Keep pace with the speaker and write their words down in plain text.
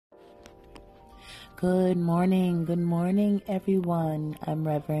Good morning, everyone. I'm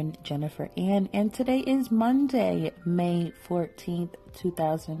Reverend Jennifer Ann, and today is Monday, May 14th,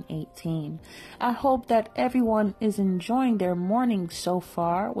 2018. I hope that everyone is enjoying their morning so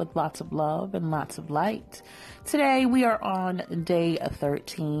far with lots of love and lots of light. Today, we are on day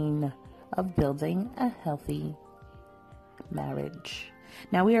 13 of building a healthy marriage.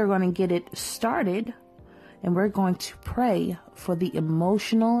 Now, we are going to get it started, and we're going to pray for the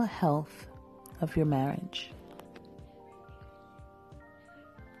emotional health of your marriage.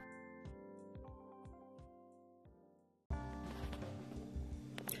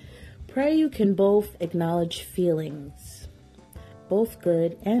 Pray you can both acknowledge feelings, both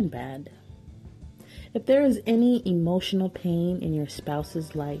good and bad. If there is any emotional pain in your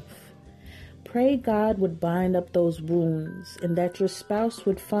spouse's life, pray God would bind up those wounds and that your spouse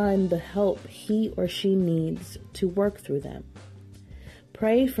would find the help he or she needs to work through them.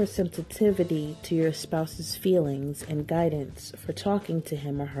 Pray for sensitivity to your spouse's feelings and guidance for talking to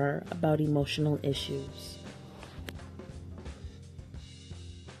him or her about emotional issues.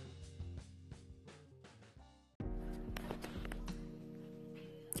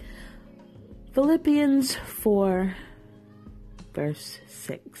 Philippians 4, verse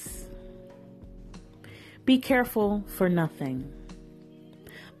 6. Be careful for nothing,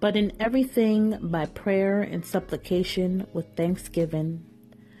 but in everything by prayer and supplication with thanksgiving,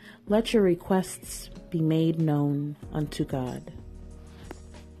 let your requests be made known unto God.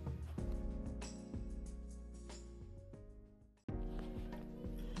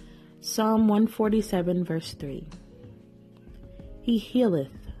 Psalm 147, verse 3. He healeth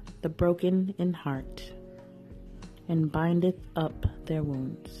the broken in heart, and bindeth up their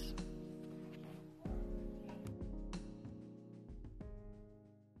wounds.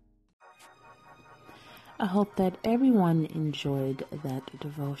 I hope that everyone enjoyed that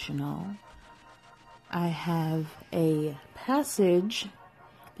devotional. I have a passage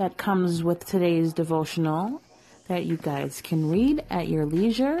that comes with today's devotional that you guys can read at your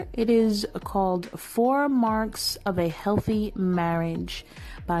leisure. It is called 4 Marks of a Healthy Marriage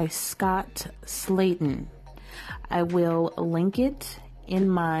by Scott Slayton. I will link it in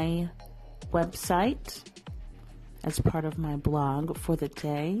my website as part of my blog for the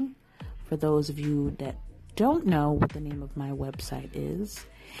day. For those of you that don't know what the name of my website is,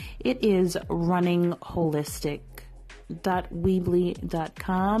 it is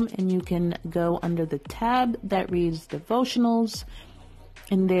runningholistic.weebly.com, and you can go under the tab that reads devotionals,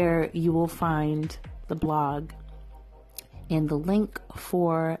 and there you will find the blog and the link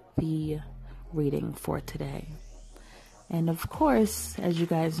for the reading for today. And of course, as you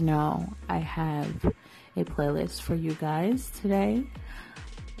guys know, I have a playlist for you guys today.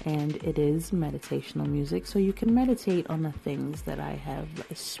 And it is meditational music, so you can meditate on the things that I have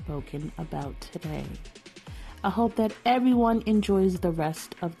spoken about today. I hope that everyone enjoys the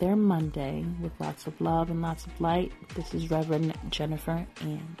rest of their Monday with lots of love and lots of light. This is Reverend Jennifer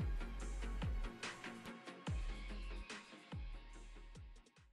Ann.